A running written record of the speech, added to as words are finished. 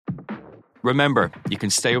Remember, you can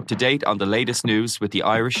stay up to date on the latest news with the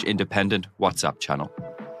Irish Independent WhatsApp channel.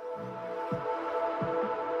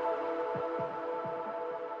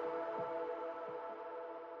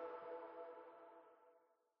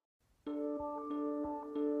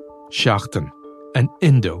 Seachtain, an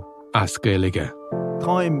Indo as Gaeilge.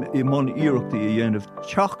 Táim I mon iireachta I dhéanamh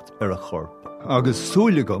teacht ar a chorp, agus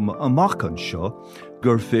súlagam amach an seo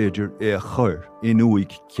gur féidir é a chur in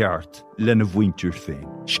uig ceart lena bhaintir féin.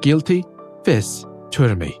 Scialtaí, fis,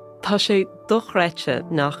 tuirmí. Tá sé dochreite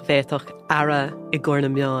nach bhéadach ara I gcóir na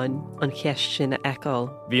meáin an cheist sin a eáil.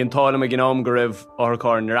 Bhí an tálam a gnám go raibh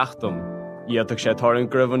áthacáir na reachtam. Iadach sé táirn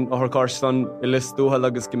gribhann áthacáir san I list dúthal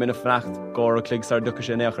agus go minic freacht gár a clig sar ducha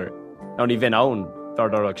sin éachair. Ná ní bhín ann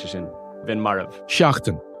dardarach sé sin. Bhín marabh.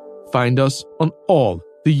 Seachtain. Find us on all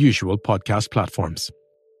the usual podcast platforms.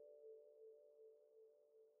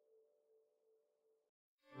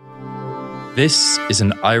 This is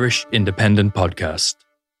an Irish Independent podcast.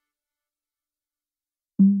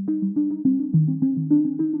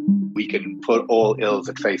 We can put all ills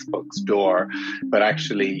at Facebook's door, but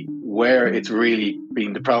actually where it's really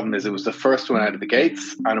been the problem is it was the first one out of the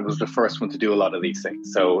gates and it was the first one to do a lot of these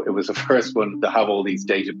things. So it was the first one to have all these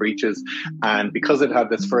data breaches, and because it had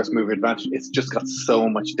this first mover advantage, it's just got so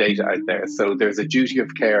much data out there. So there's a duty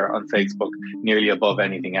of care on Facebook nearly above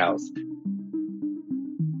anything else.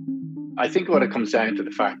 I think what it comes down to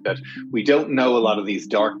the fact that we don't know a lot of these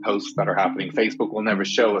dark posts that are happening. Facebook will never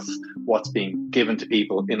show us what's being given to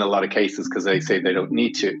people in a lot of cases because they say they don't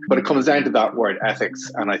need to. But it comes down to that word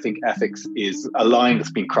ethics. And I think ethics is a line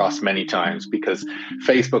that's been crossed many times because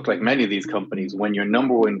Facebook, like many of these companies, when your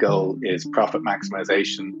number one goal is profit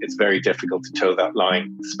maximization, it's very difficult to toe that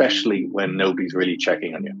line, especially when nobody's really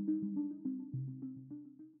checking on you.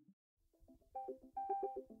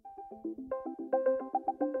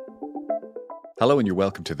 Hello and you're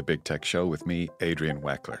welcome to The Big Tech Show with me, Adrian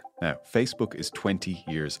Weckler. Now, Facebook is 20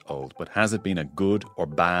 years old, but has it been a good or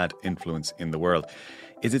bad influence in the world?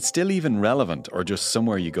 Is it still even relevant or just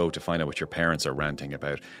somewhere you go to find out what your parents are ranting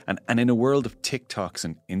about? And in a world of TikToks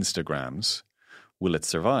and Instagrams, will it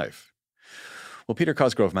survive? Well, Peter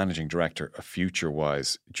Cosgrove, Managing Director of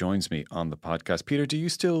FutureWise, joins me on the podcast. Peter, do you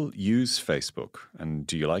still use Facebook and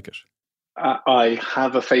do you like it? I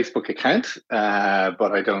have a Facebook account,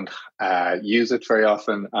 but I don't use it very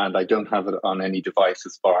often, and I don't have it on any device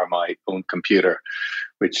as far as my own computer,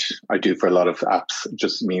 which I do for a lot of apps. It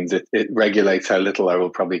just means it regulates how little I will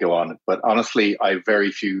probably go on it. But honestly, I have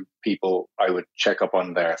very few people I would check up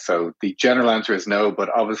on there. So the general answer is no, but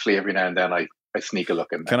obviously every now and then I sneak a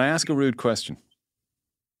look in there. Can I ask a rude question?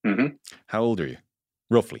 Mm-hmm. How old are you,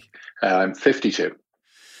 roughly? I'm 52.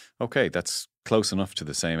 Okay, that's close enough to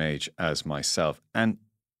the same age as myself. And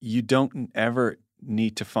you don't ever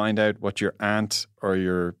need to find out what your aunt or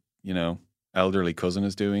your, elderly cousin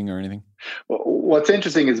is doing or anything? Well, what's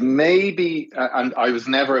interesting is maybe, and I was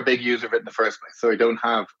never a big user of it in the first place, so I don't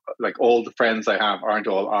have, like, all the friends I have aren't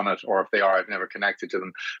all on it, or if they are, I've never connected to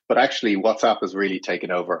them. But actually, WhatsApp has really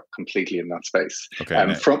taken over completely in that space.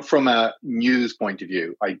 Okay. From a news point of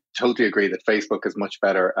view, I totally agree that Facebook is much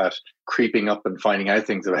better at creeping up and finding out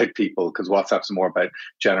things about people, because WhatsApp's more about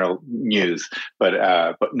general news. But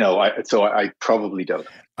no, I probably don't.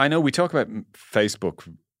 I know we talk about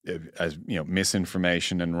Facebook as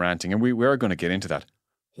misinformation and ranting, and we are going to get into that.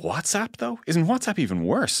 WhatsApp, though, isn't WhatsApp even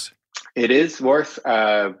worse? It is worse,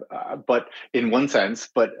 but in one sense.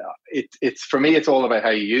 But it's for me, it's all about how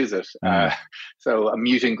you use it. So I'm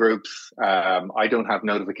muting groups. I don't have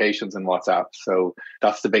notifications in WhatsApp, so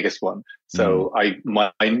that's the biggest one. So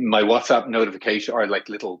my WhatsApp notification or like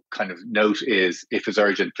little kind of note is, if it's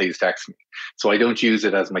urgent, please text me. So I don't use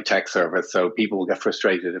it as my text service. So people will get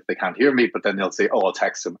frustrated if they can't hear me, but then they'll say, "Oh, I'll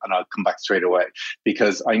text them," and I'll come back straight away,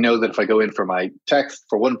 because I know that if I go in for my text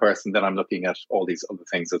for one person, then I'm looking at all these other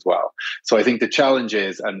things as well. So I think the challenge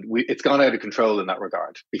is, and it's gone out of control in that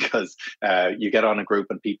regard, because you get on a group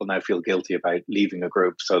and people now feel guilty about leaving a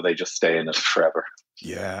group, so they just stay in it forever.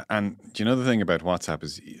 Yeah, and do you know the thing about WhatsApp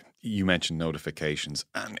is, you mentioned notifications,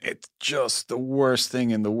 and it's just the worst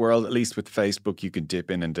thing in the world. At least with Facebook, you can dip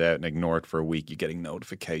in and out and ignore it for a week. You're getting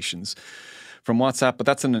notifications from WhatsApp, but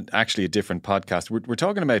that's actually a different podcast. We're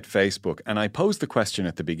talking about Facebook, and I posed the question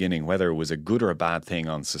at the beginning whether it was a good or a bad thing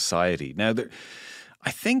on society. Now,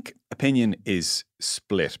 I think opinion is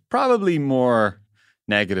split, probably more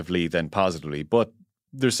negatively than positively, but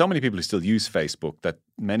there's so many people who still use Facebook that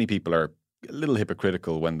many people are a little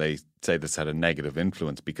hypocritical when they say this had a negative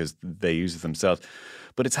influence because they use it themselves.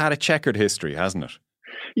 But it's had a checkered history, hasn't it?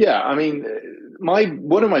 Yeah, I mean,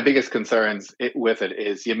 one of my biggest concerns with it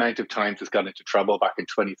is the amount of times it's got into trouble. Back in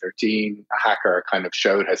 2013, a hacker kind of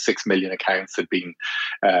showed how 6 million accounts had been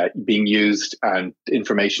being used and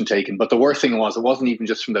information taken. But the worst thing was, it wasn't even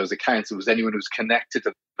just from those accounts. It was anyone who was connected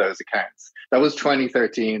to those accounts. That was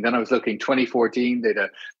 2013. Then I was looking 2014. They had a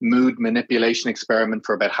mood manipulation experiment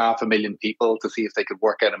for about 500,000 people to see if they could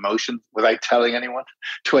work out emotions without telling anyone.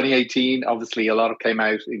 2018, obviously, a lot of came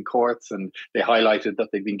out in courts, and they highlighted that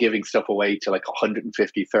they've been giving stuff away to like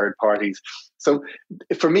 150 third parties. So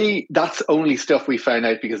for me, that's only stuff we found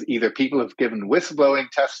out because either people have given whistleblowing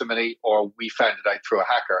testimony or we found it out through a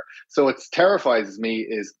hacker. So what terrifies me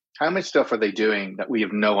is how much stuff are they doing that we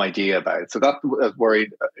have no idea about? So that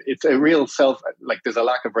worried. It's a real there's a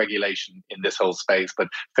lack of regulation in this whole space, but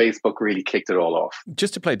Facebook really kicked it all off.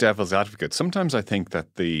 Just to play devil's advocate, sometimes I think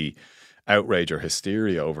that the outrage or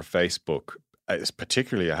hysteria over Facebook,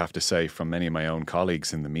 particularly I have to say from many of my own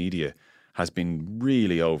colleagues in the media, has been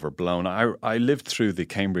really overblown. I lived through the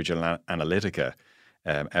Cambridge Analytica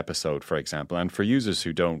episode, for example, and for listeners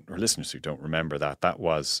who don't remember that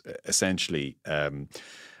was essentially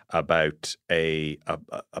about a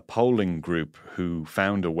polling group who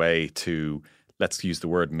found a way to, let's use the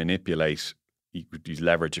word manipulate, you could use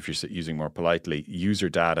leverage if you're using more politely, user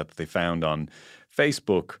data that they found on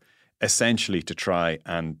Facebook, essentially to try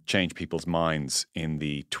and change people's minds in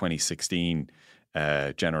the 2016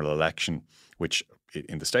 general election, which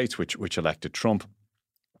in the States, which elected Trump.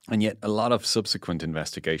 And yet a lot of subsequent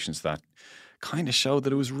investigations that kind of showed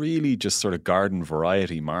that it was really just sort of garden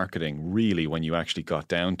variety marketing, really, when you actually got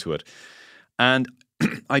down to it. And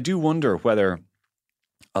I do wonder whether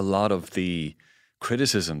a lot of the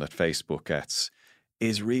criticism that Facebook gets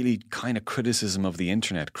is really kind of criticism of the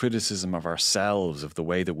internet, criticism of ourselves, of the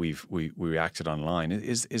way that we reacted online.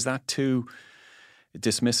 Is that too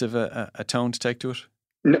dismissive a tone to take to it?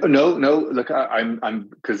 No. Look, I'm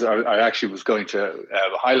because I actually was going to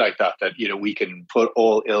highlight that we can put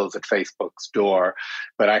all ills at Facebook's door,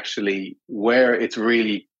 but actually where it's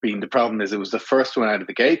really been the problem is it was the first one out of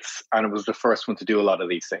the gates, and it was the first one to do a lot of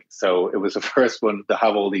these things. So it was the first one to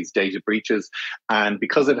have all these data breaches, and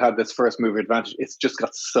because it had this first mover advantage, it's just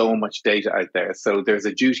got so much data out there. So there's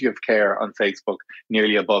a duty of care on Facebook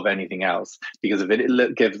nearly above anything else, because if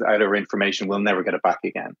it gives out our information, we'll never get it back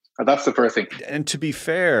again. And that's the first thing. And to be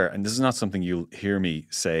fair, and this is not something you'll hear me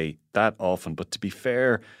say that often, but to be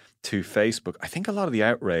fair to Facebook, I think a lot of the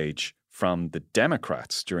outrage from the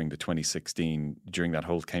Democrats during the 2016, during that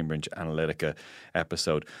whole Cambridge Analytica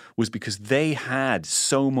episode, was because they had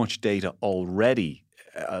so much data already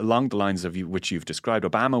along the lines of which you've described.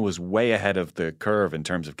 Obama was way ahead of the curve in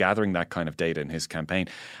terms of gathering that kind of data in his campaign,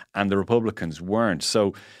 and the Republicans weren't.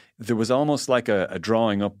 So there was almost like a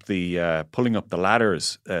drawing up the, pulling up the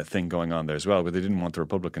ladders thing going on there as well, where they didn't want the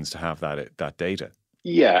Republicans to have that data.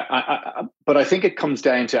 Yeah, but I think it comes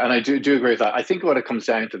down to, and I do agree with that, I think what it comes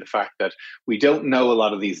down to the fact that we don't know a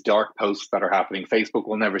lot of these dark posts that are happening. Facebook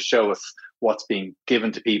will never show us what's being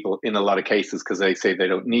given to people in a lot of cases because they say they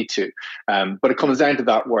don't need to. But it comes down to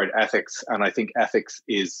that word ethics, and I think ethics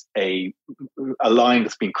is a line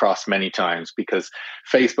that's been crossed many times, because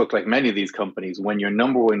Facebook, like many of these companies, when your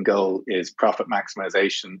number one goal is profit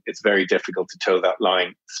maximization, it's very difficult to toe that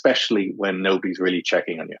line, especially when nobody's really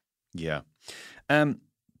checking on you. Yeah.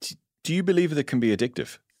 Do you believe that it can be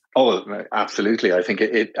addictive? Oh, absolutely. I think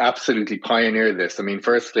it absolutely pioneered this. I mean,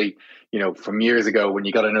 firstly, from years ago when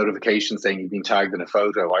you got a notification saying you've been tagged in a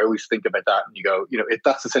photo, I always think about that and you go,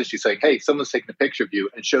 that's essentially saying, hey, someone's taken a picture of you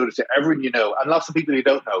and showed it to everyone you know, and lots of people you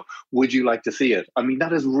don't know. Would you like to see it? I mean,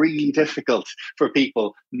 that is really difficult for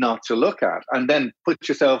people not to look at. And then put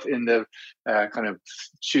yourself in the kind of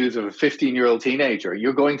shoes of a 15-year-old teenager.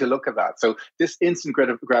 You're going to look at that. So this instant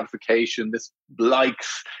gratification, this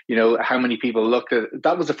likes, how many people look at it,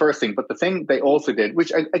 that was the first thing. But the thing they also did,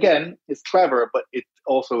 which again is clever, but it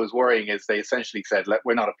also is worrying, is they essentially said,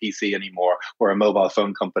 we're not a PC anymore, we're a mobile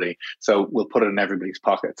phone company, so we'll put it in everybody's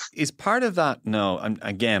pockets. Is part of that, no,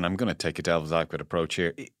 I'm going to take a devil's advocate approach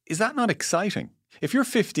here. Is that not exciting? If you're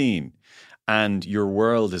 15 and your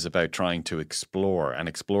world is about trying to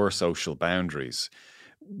explore social boundaries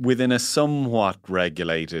within a somewhat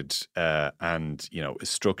regulated and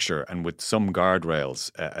structure and with some guardrails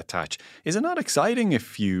attached, is it not exciting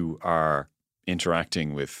if you are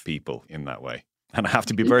interacting with people in that way? And I have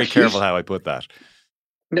to be very careful how I put that.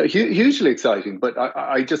 No, hugely exciting, but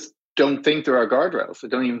I just don't think there are guardrails. I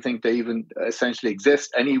don't even think they even essentially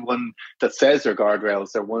exist. Anyone that says they're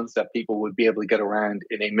guardrails, they're ones that people would be able to get around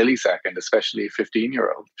in a millisecond, especially a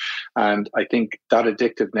 15-year-old. And I think that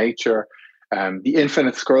addictive nature, The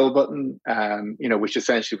infinite scroll button, which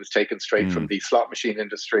essentially was taken straight from the slot machine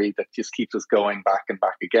industry that just keeps us going back and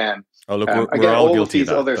back again. Oh, look, we're again, all all guilty of these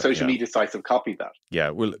of that. other social media sites have copied that. Yeah,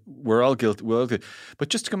 well, we're all guilty. But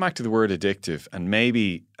just to come back to the word addictive, and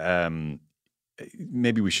maybe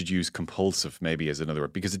we should use compulsive maybe as another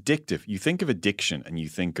word, because addictive, you think of addiction and you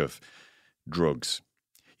think of drugs,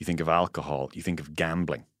 you think of alcohol, you think of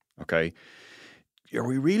gambling, okay? Are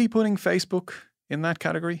we really putting Facebook in that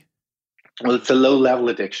category? Well, it's a low-level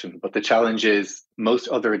addiction, but the challenge is most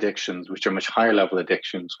other addictions, which are much higher-level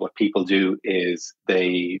addictions, what people do is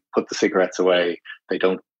they put the cigarettes away, they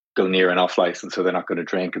don't go near an off-license, so they're not going to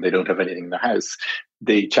drink, and they don't have anything in their house.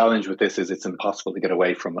 The challenge with this is it's impossible to get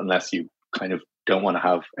away from unless you kind of don't want to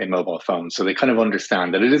have a mobile phone. So they kind of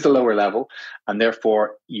understand that it is a lower level, and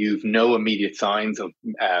therefore you've no immediate signs of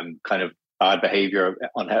kind of bad behavior,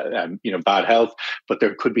 bad health, but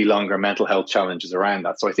there could be longer mental health challenges around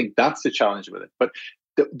that. So I think that's the challenge with it. But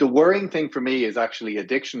the worrying thing for me is actually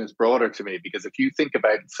addiction is broader to me, because if you think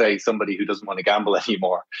about, say, somebody who doesn't want to gamble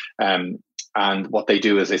anymore, and what they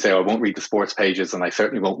do is they say, I won't read the sports pages, and I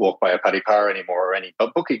certainly won't walk by a Paddy Power anymore or any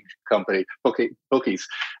booking company, bookies.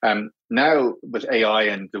 Now with AI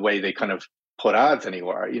and the way they kind of put ads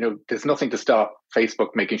anywhere, there's nothing to stop Facebook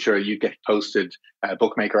making sure you get posted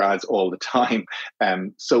bookmaker ads all the time.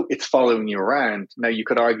 So it's following you around. Now you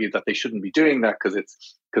could argue that they shouldn't be doing that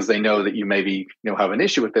because they know that you maybe have an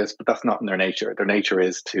issue with this, but that's not in their nature. Their nature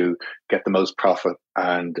is to get the most profit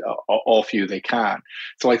and off you they can.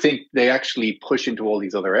 So I think they actually push into all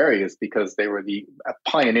these other areas because they were the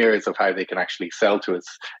pioneers of how they can actually sell to us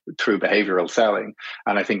through behavioral selling.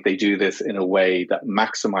 And I think they do this in a way that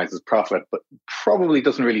maximizes profit, but probably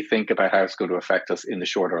doesn't really think about how it's going to affect us in the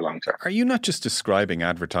short or long term. Are you not just describing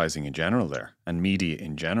advertising in general there and media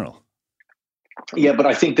in general? Yeah, but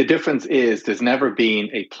I think the difference is there's never been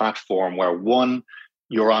a platform where, one,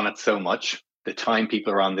 you're on it so much. The time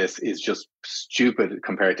people are on this is just stupid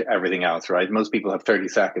compared to everything else, right? Most people have 30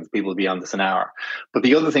 seconds. People will be on this an hour. But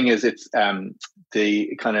the other thing is it's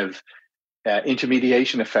the kind of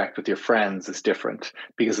intermediation effect with your friends is different,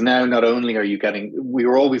 because now not only are you we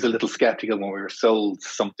were always a little skeptical when we were sold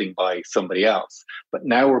something by somebody else, but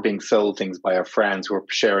now we're being sold things by our friends who are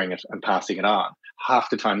sharing it and passing it on, half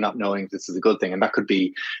the time not knowing this is a good thing. And that could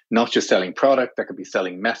be not just selling product, that could be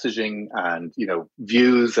selling messaging and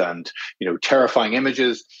views and terrifying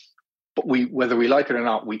images. But whether we like it or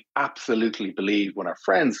not, we absolutely believe when our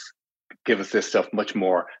friends give us this stuff much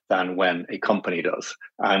more than when a company does.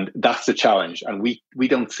 And that's the challenge. And we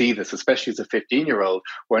don't see this, especially as a 15-year-old.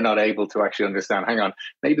 We're not able to actually understand, hang on,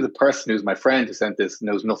 maybe the person who's my friend who sent this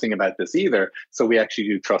knows nothing about this either. So we actually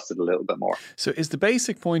do trust it a little bit more. So is the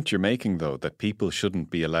basic point you're making, though, that people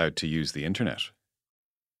shouldn't be allowed to use the internet?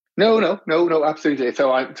 No, absolutely.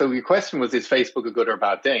 So your question was, is Facebook a good or a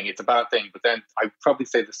bad thing? It's a bad thing, but then I'd probably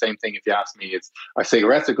say the same thing if you ask me. Are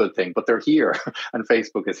cigarettes a good thing? But they're here and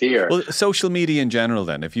Facebook is here. Well, social media in general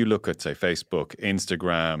then, if you look at, say, Facebook,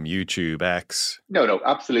 Instagram, YouTube, X. No,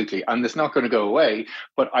 absolutely. And it's not going to go away,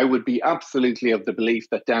 but I would be absolutely of the belief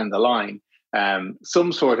that down the line,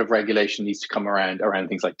 some sort of regulation needs to come around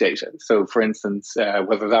things like data. So, for instance,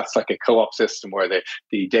 whether that's like a co-op system where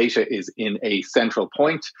the data is in a central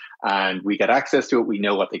point and we get access to it, we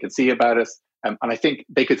know what they can see about us. And I think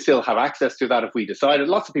they could still have access to that if we decided.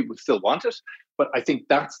 Lots of people still want it, but I think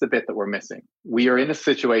that's the bit that we're missing. We are in a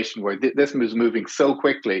situation where this is moving so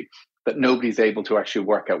quickly that nobody's able to actually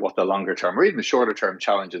work out what the longer term or even the shorter term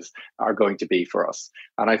challenges are going to be for us.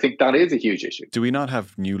 And I think that is a huge issue. Do we not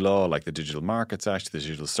have new law like the Digital Markets Act, the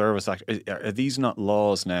Digital Service Act? Are these not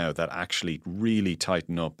laws now that actually really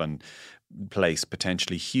tighten up and place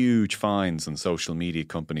potentially huge fines on social media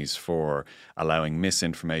companies for allowing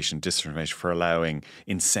misinformation, disinformation, for allowing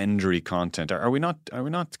incendiary content? Are we not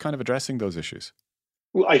kind of addressing those issues?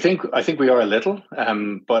 Well, I think we are a little,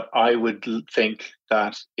 but I would think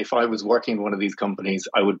that if I was working in one of these companies,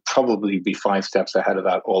 I would probably be 5 steps ahead of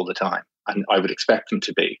that all the time. And I would expect them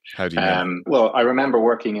to be. How do you know? Well, I remember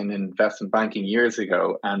working in investment banking years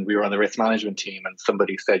ago, and we were on the risk management team, and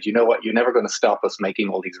somebody said, you know what, you're never going to stop us making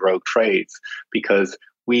all these rogue trades because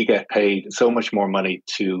we get paid so much more money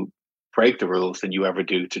to break the rules than you ever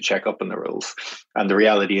do to check up on the rules. And the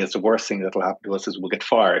reality is the worst thing that will happen to us is we'll get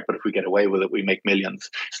fired. But if we get away with it, we make millions.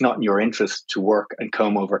 It's not in your interest to work and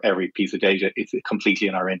comb over every piece of data. It's completely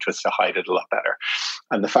in our interest to hide it a lot better.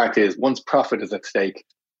 And the fact is, once profit is at stake,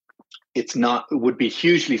 it would be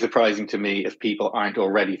hugely surprising to me if people aren't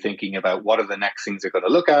already thinking about what are the next things they're going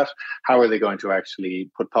to look at, how are they going to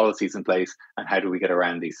actually put policies in place, and how do we get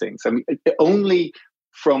around these things. I mean, only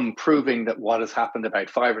from proving that what has happened about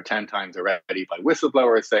 5 or 10 times already by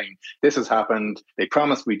whistleblowers saying this has happened, they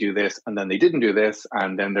promised we do this, and then they didn't do this,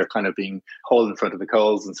 and then they're kind of being hauled in front of the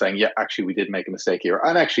coals and saying, yeah, actually we did make a mistake here.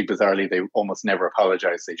 And actually, bizarrely, they almost never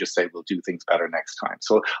apologize. They just say we'll do things better next time.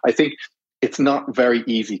 So I think it's not very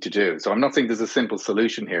easy to do. So I'm not saying there's a simple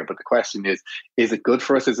solution here, but the question is it good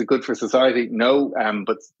for us? Is it good for society? No,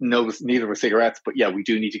 but no, neither were cigarettes. But yeah, we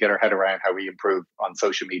do need to get our head around how we improve on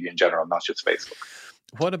social media in general, not just Facebook.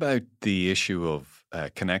 What about the issue of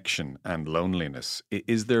connection and loneliness?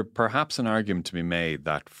 Is there perhaps an argument to be made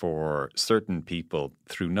that for certain people,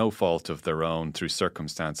 through no fault of their own, through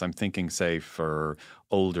circumstance, I'm thinking, say, for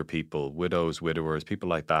older people, widows, widowers, people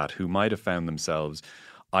like that, who might have found themselves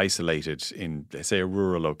isolated in, say, a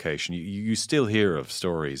rural location. You still hear of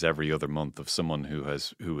stories every other month of someone who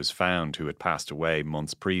was found who had passed away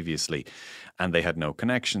months previously, and they had no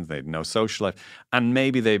connections, they had no social life, and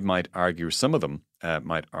maybe they might argue, some of them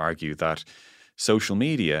might argue that social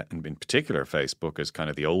media, and in particular Facebook as kind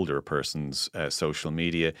of the older person's social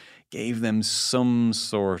media, gave them some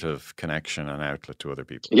sort of connection and outlet to other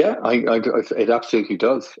people. Yeah, it absolutely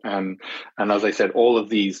does. And as I said, all of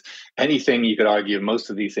these, anything you could argue, most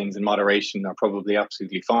of these things in moderation are probably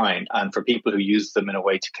absolutely fine. And for people who use them in a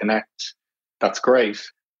way to connect, that's great.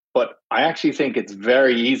 But I actually think it's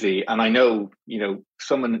very easy. And I know,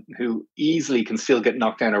 someone who easily can still get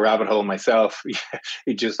knocked down a rabbit hole myself,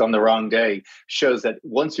 just on the wrong day, shows that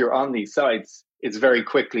once you're on these sites, it's very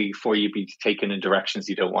quickly for you to be taken in directions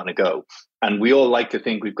you don't want to go. And we all like to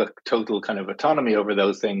think we've got total kind of autonomy over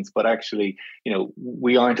those things, but actually,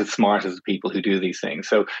 we aren't as smart as the people who do these things.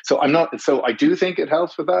 So I do think it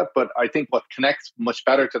helps with that, but I think what connects much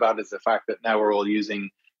better to that is the fact that now we're all using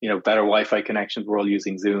better Wi-Fi connections. We're all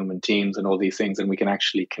using Zoom and Teams and all these things, and we can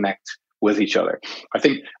actually connect with each other. I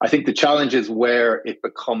think the challenge is where it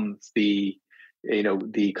becomes the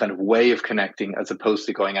kind of way of connecting as opposed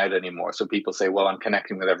to going out anymore. So people say, well, I'm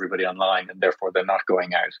connecting with everybody online, and therefore they're not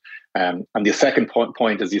going out. And the second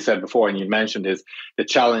point, as you said before, and you mentioned, is the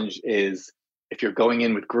challenge is if you're going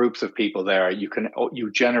in with groups of people there,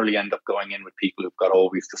 you generally end up going in with people who've got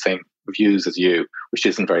always the same views as you, which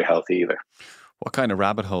isn't very healthy either. What kind of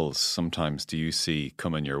rabbit holes sometimes do you see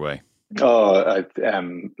coming your way? Like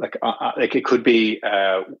it could be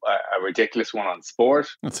a ridiculous one on sport.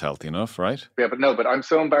 That's healthy enough, right? Yeah, but I'm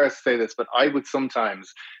so embarrassed to say this, but I would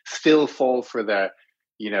sometimes still fall for the,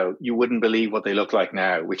 you wouldn't believe what they look like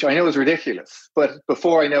now, which I know is ridiculous. But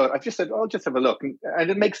before I know it, I've just said, I'll just have a look. And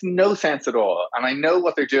it makes no sense at all. And I know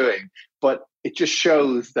what they're doing, but it just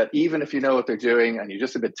shows that even if you know what they're doing and you're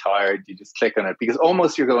just a bit tired, you just click on it because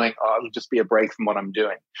almost you're going, it'll just be a break from what I'm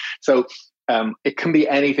doing. So it can be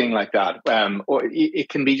anything like that. Or it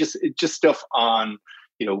can be just stuff on,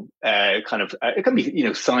 it can be,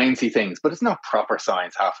 sciencey things, but it's not proper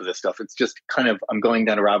science, half of this stuff. It's just kind of, I'm going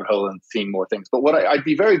down a rabbit hole and seeing more things. But what I'd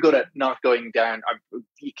be very good at not going down,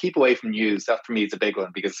 you keep away from news. That for me is a big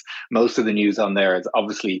one because most of the news on there is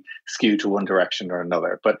obviously skewed to one direction or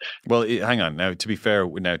another. But well, hang on. Now, to be fair,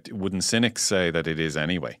 wouldn't cynics say that it is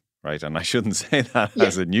anyway, right? And I shouldn't say that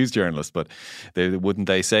as a news journalist, but wouldn't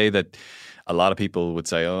they say that a lot of people would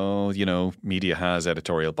say, media has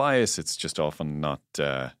editorial bias. It's just often not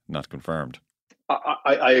confirmed.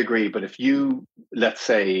 I agree. But if you, let's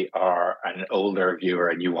say, are an older viewer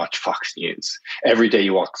and you watch Fox News, every day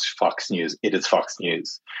you watch Fox News, it is Fox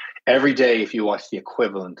News. Every day, if you watch the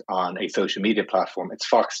equivalent on a social media platform, it's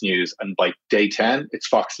Fox News. And by day 10, it's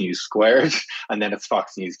Fox News squared, and then it's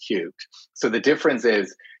Fox News cubed. So the difference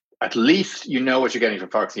is, at least you know what you're getting from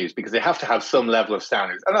Fox News because they have to have some level of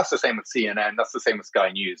standards. And that's the same with CNN. That's the same with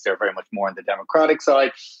Sky News. They're very much more on the democratic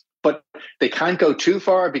side. But they can't go too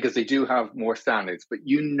far because they do have more standards. But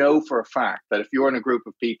you know for a fact that if you're in a group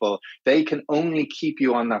of people, they can only keep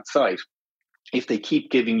you on that site if they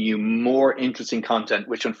keep giving you more interesting content,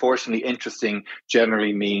 which unfortunately interesting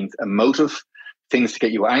generally means emotive, things to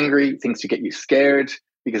get you angry, things to get you scared,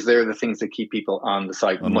 because they're the things that keep people on the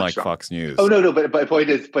site. Unlike Fox News. Oh, no, but the point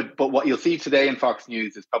is, but what you'll see today in Fox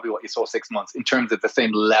News is probably what you saw 6 months in terms of the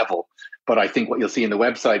same level. But I think what you'll see in the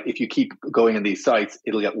website, if you keep going in these sites,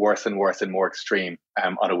 it'll get worse and worse and more extreme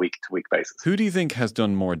on a week-to-week basis. Who do you think has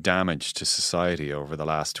done more damage to society over the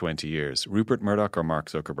last 20 years, Rupert Murdoch or Mark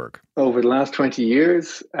Zuckerberg? Over the last 20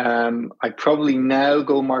 years, I'd probably now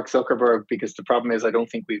go Mark Zuckerberg because the problem is I don't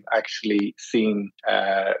think we've actually seen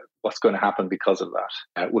what's going to happen because of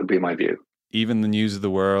that, would be my view. Even the News of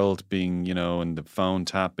the World being, and the phone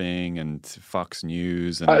tapping and Fox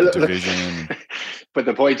News and Division. But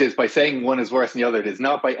the point is, by saying one is worse than the other, it is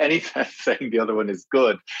not by any sense saying the other one is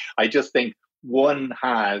good. I just think one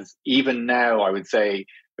has, even now, I would say,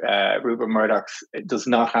 Rupert Murdoch's does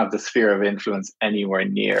not have the sphere of influence anywhere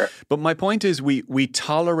near. But my point is we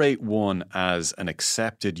tolerate one as an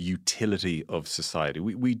accepted utility of society.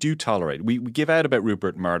 We do tolerate. We give out about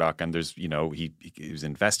Rupert Murdoch, and there's, he was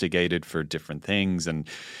investigated for different things, and,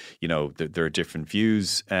 there are different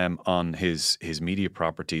views on his media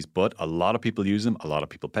properties, but a lot of people use them, a lot of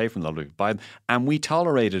people pay for them, a lot of people buy them, and we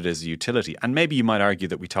tolerate it as a utility. And maybe you might argue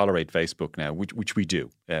that we tolerate Facebook now, which we do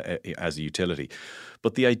as a utility.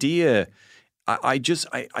 But the idea, I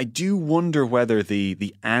do wonder whether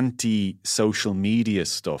the anti-social media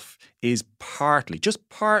stuff is just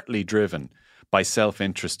partly driven by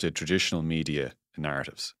self-interested traditional media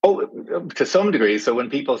narratives. Oh, to some degree. So when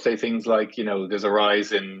people say things like, there's a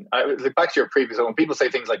rise in, back to your previous one, when people say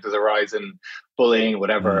things like there's a rise in bullying,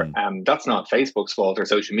 whatever, that's not Facebook's fault or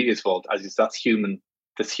social media's fault. That's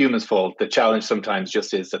humans' fault. The challenge sometimes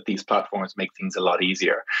just is that these platforms make things a lot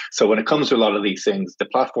easier. So when it comes to a lot of these things, the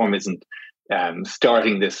platform isn't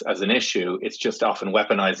starting this as an issue. It's just often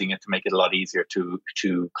weaponizing it to make it a lot easier to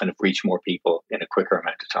kind of reach more people in a quicker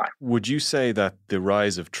amount of time. Would you say that the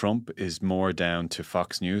rise of Trump is more down to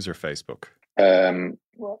Fox News or Facebook?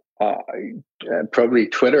 Probably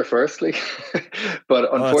Twitter firstly,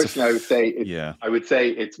 but unfortunately, I would say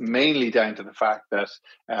it's mainly down to the fact that,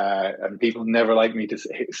 and people never like me to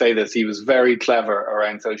say this, he was very clever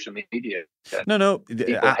around social media. No,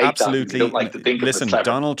 absolutely. Don't like to think Listen, of it as clever.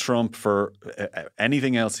 Donald Trump, for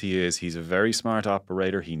anything else he's a very smart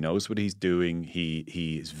operator. He knows what he's doing.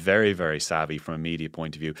 He is very, very savvy from a media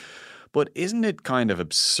point of view. But isn't it kind of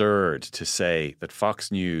absurd to say that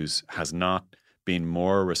Fox News has not been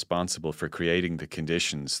more responsible for creating the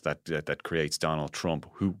conditions that creates Donald Trump,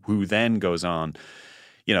 who then goes on,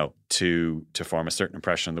 to form a certain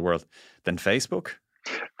impression in the world, than Facebook?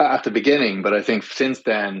 At the beginning, but I think since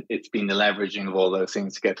then it's been the leveraging of all those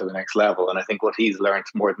things to get to the next level. And I think what he's learned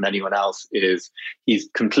more than anyone else is he's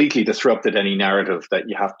completely disrupted any narrative that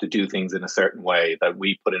you have to do things in a certain way, that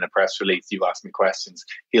we put in a press release, you ask me questions,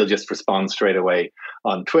 he'll just respond straight away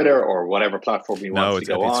on Twitter or whatever platform he wants to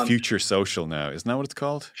go on. No, it's Future Social now. Isn't that what it's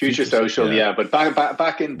called? Future Social, yeah. But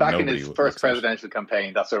back in his first presidential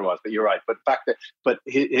campaign, that's what it was. But you're right. But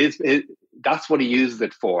his that's what he uses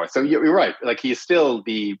it for. So you're right. Like, he's still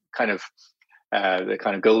the kind of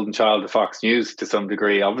golden child of Fox News to some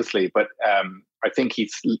degree, obviously. But I think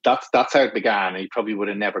that's how it began. He probably would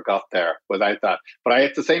have never got there without that. But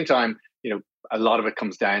at the same time, a lot of it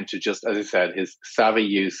comes down to just, as I said, his savvy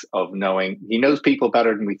use of knowing. He knows people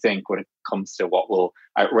better than we think when it comes to what will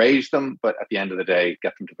outrage them, but at the end of the day,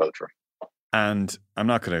 get them to vote for him. And I'm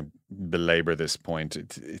not going to belabor this point.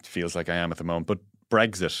 It feels like I am at the moment. But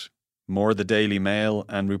Brexit, more the Daily Mail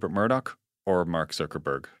and Rupert Murdoch or Mark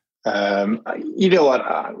Zuckerberg? You know what?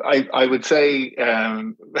 I would say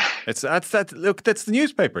that's the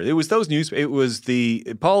newspaper. It was those It was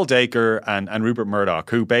the Paul Dacre and Rupert Murdoch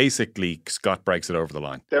who basically got Brexit over the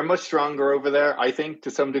line. They're much stronger over there, I think,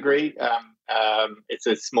 to some degree. It's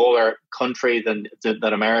a smaller country than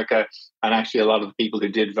America, and actually a lot of the people who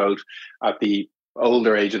did vote at the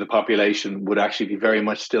older age of the population would actually be very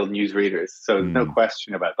much still news readers. So no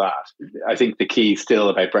question about that. I think the key still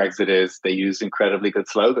about Brexit is they used incredibly good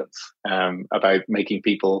slogans about making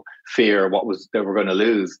people fear they were going to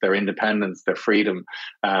lose, their independence, their freedom.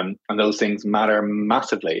 And those things matter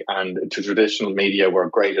massively. And traditional media were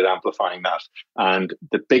great at amplifying that. And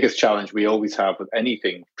the biggest challenge we always have with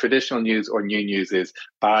anything, traditional news or new news, is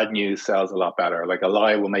bad news sells a lot better. Like, a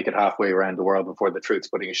lie will make it halfway around the world before the truth's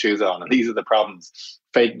putting his shoes on. And these are the problems.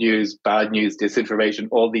 Fake news, bad news, disinformation,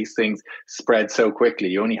 all these things spread so quickly.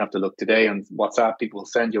 You only have to look today on WhatsApp. People will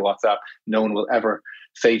send you WhatsApp. No one will ever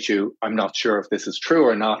say to you, I'm not sure if this is true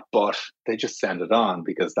or not, but they just send it on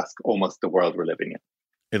because that's almost the world we're living in.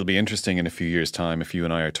 It'll be interesting in a few years' time if you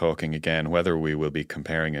and I are talking again, whether we will be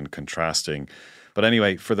comparing and contrasting. But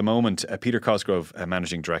anyway, for the moment, Peter Cosgrove,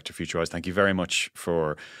 Managing Director, FutureWise, thank you very much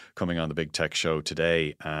for coming on the Big Tech Show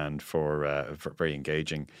today and for very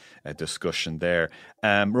engaging discussion there.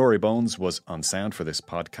 Rory Bones was on sound for this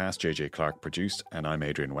podcast. JJ Clark produced, and I'm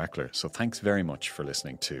Adrian Weckler. So thanks very much for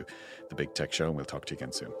listening to the Big Tech Show, and we'll talk to you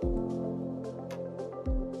again soon.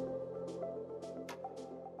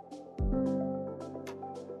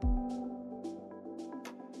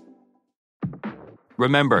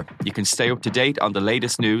 Remember, you can stay up to date on the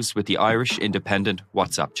latest news with the Irish Independent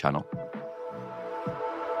WhatsApp channel.